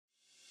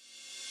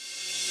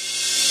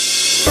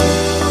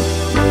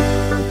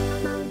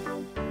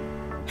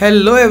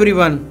Hello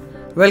everyone,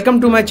 welcome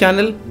to my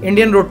channel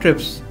Indian Road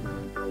Trips.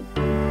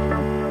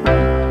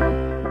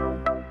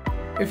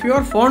 If you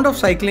are fond of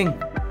cycling,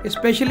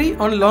 especially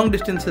on long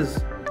distances,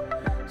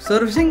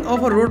 servicing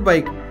of a road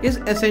bike is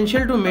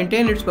essential to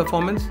maintain its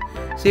performance,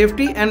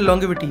 safety and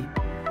longevity.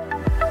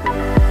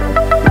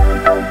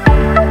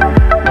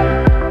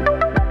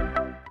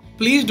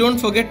 Please don't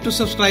forget to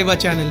subscribe our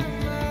channel.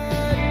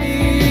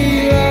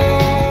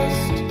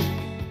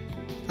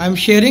 I am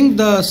sharing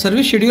the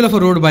service schedule of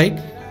a road bike.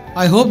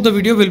 I hope the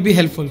video will be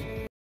helpful.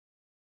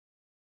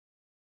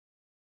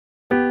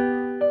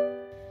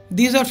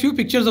 These are few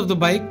pictures of the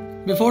bike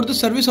before the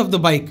service of the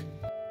bike.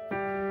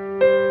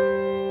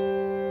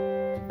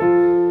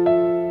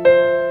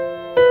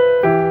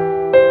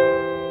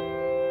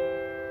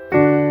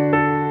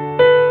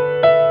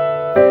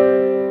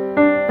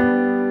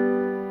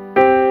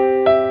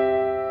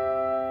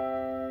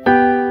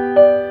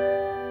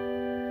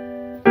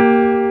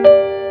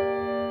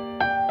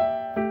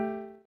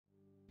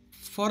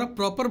 For a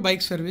proper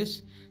bike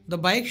service, the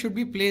bike should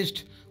be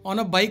placed on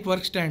a bike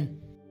work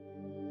stand.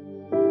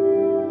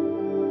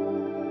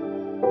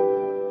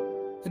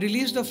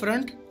 Release the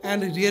front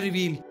and rear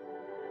wheel.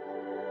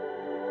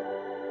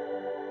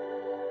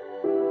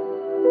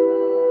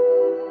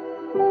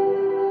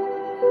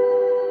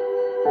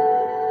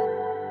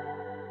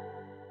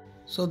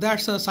 So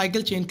that's a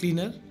cycle chain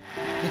cleaner.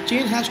 The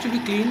chain has to be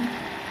cleaned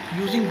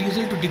using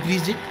diesel to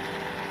degrease it.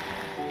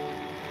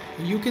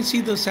 You can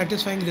see the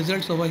satisfying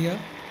results over here.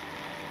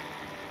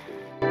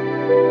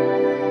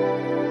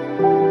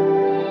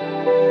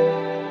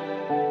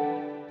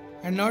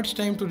 And now it's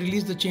time to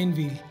release the chain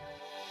wheel.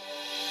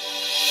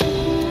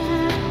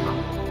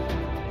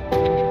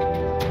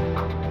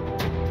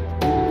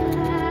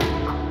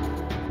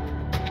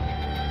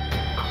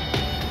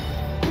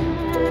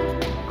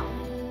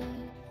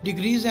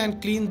 Degrease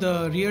and clean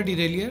the rear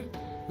derailleur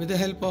with the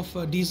help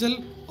of diesel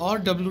or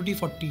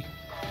WD-40.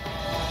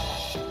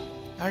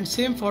 And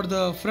same for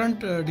the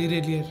front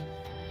derailleur.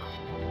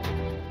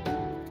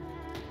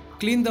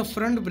 Clean the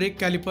front brake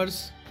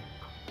calipers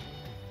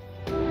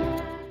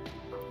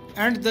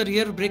and the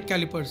rear brake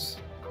calipers.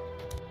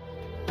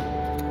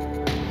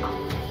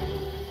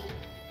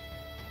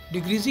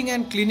 Degreasing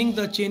and cleaning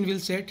the chain wheel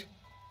set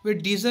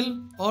with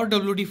diesel or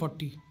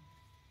WD-40.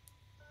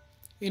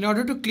 In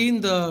order to clean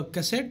the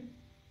cassette,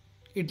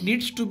 it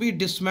needs to be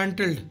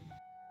dismantled.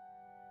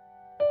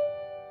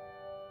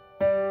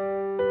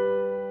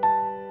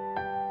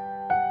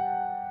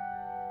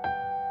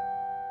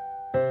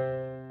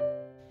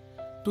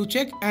 To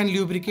check and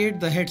lubricate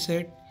the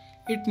headset,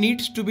 it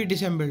needs to be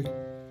disassembled.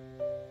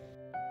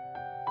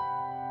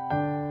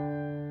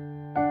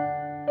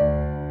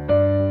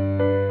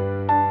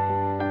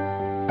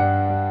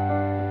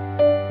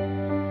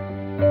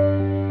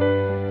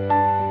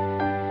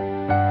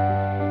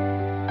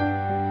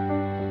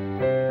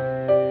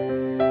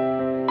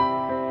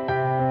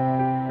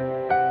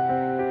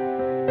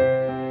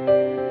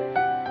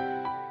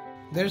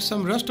 There is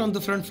some rust on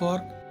the front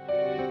fork.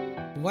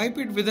 Wipe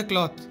it with a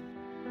cloth.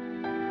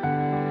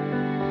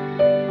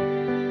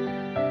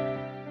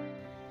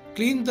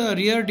 Clean the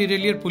rear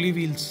derailleur pulley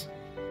wheels.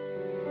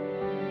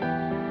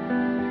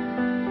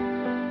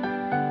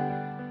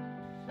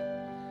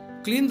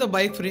 Clean the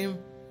bike frame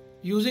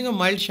using a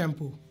mild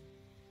shampoo.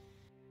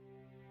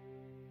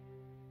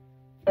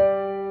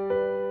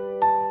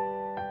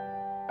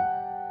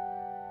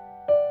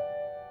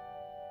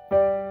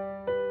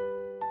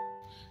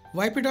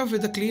 Wipe it off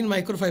with a clean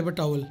microfiber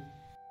towel.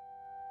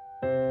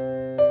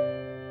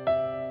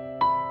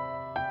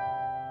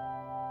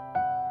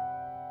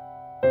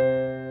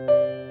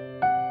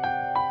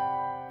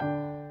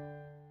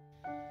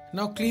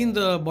 Now clean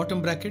the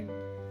bottom bracket.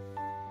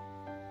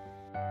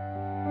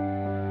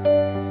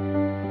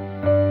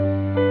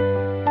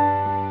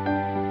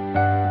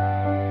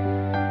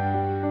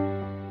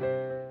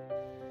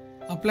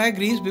 Apply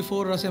grease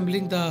before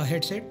assembling the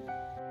headset.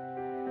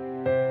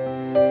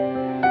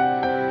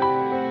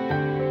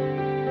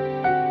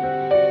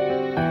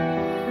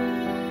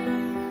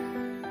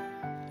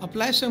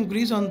 Apply some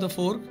grease on the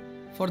fork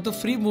for the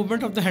free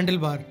movement of the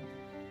handlebar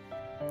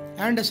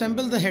and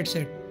assemble the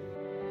headset.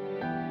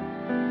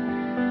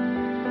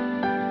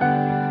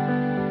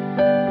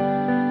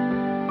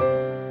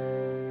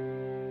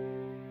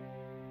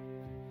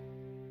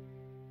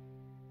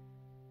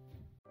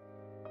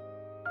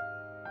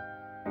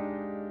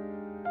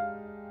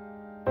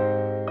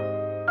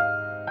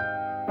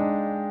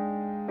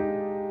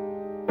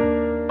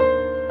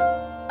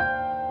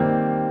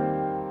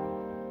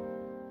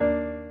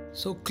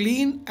 So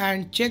clean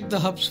and check the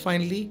hubs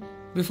finally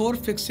before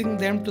fixing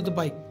them to the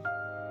bike.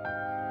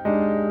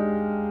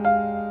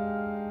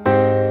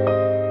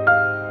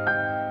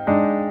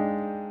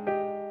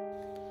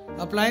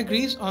 Apply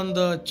grease on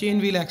the chain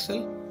wheel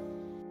axle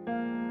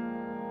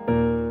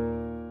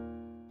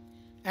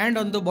and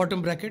on the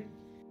bottom bracket.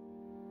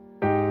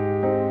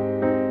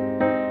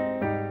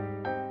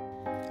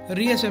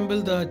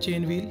 Reassemble the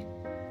chain wheel.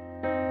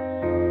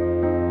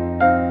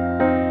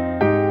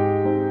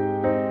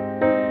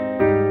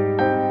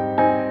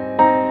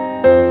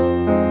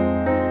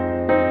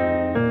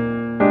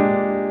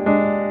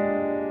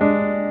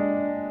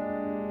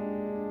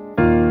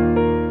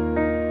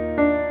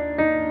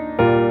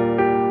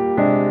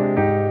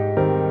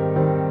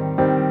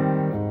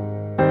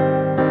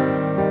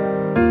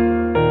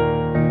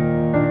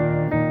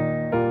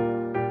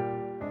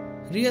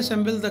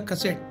 reassemble the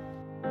cassette.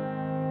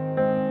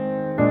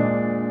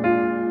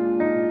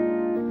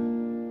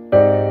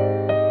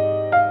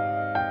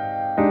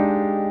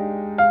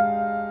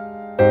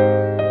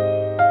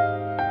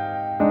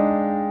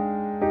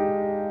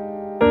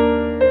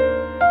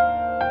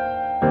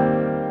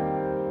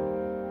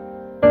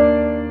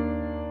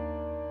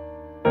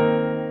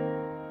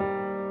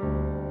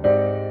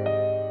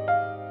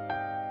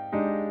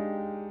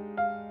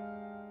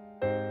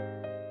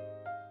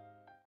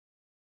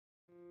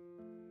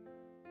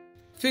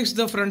 Fix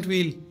the front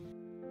wheel.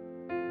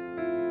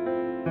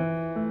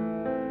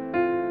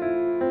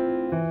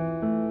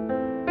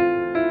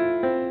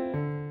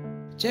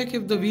 Check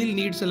if the wheel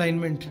needs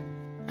alignment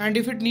and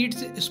if it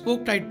needs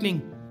spoke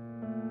tightening.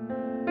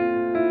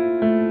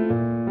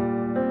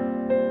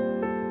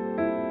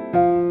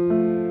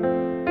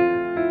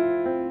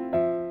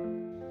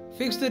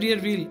 Fix the rear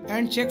wheel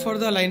and check for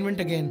the alignment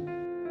again.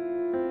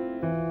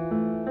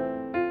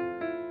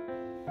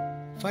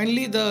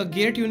 Finally, the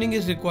gear tuning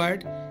is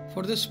required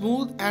for the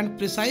smooth and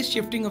precise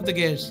shifting of the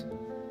gears.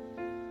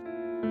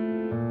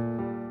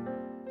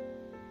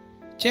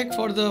 Check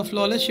for the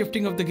flawless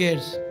shifting of the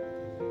gears.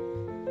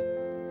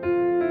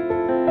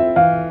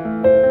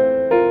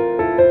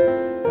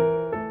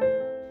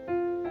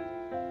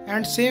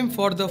 And same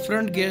for the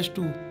front gears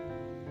too.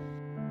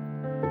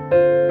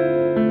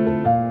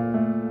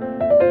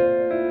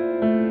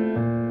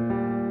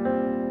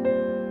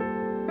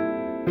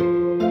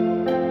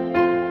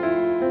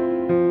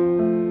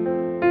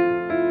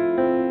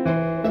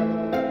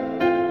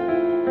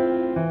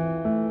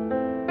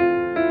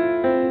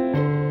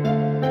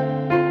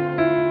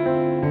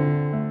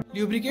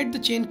 Lubricate the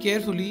chain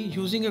carefully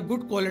using a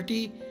good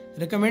quality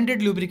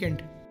recommended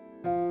lubricant.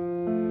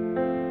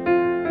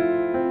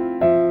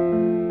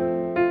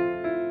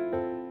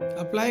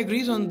 Apply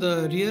grease on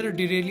the rear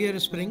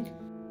derailleur spring.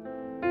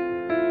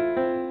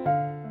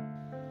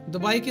 The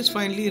bike is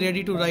finally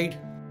ready to ride.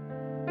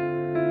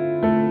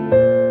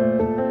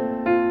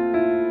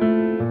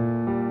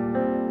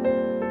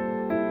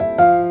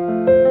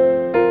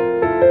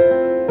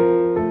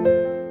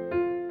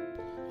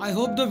 I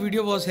hope the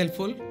video was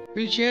helpful.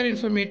 We'll share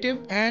informative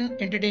and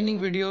entertaining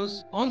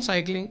videos on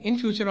cycling in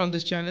future on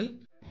this channel.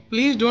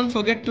 Please don't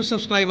forget to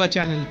subscribe our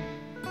channel.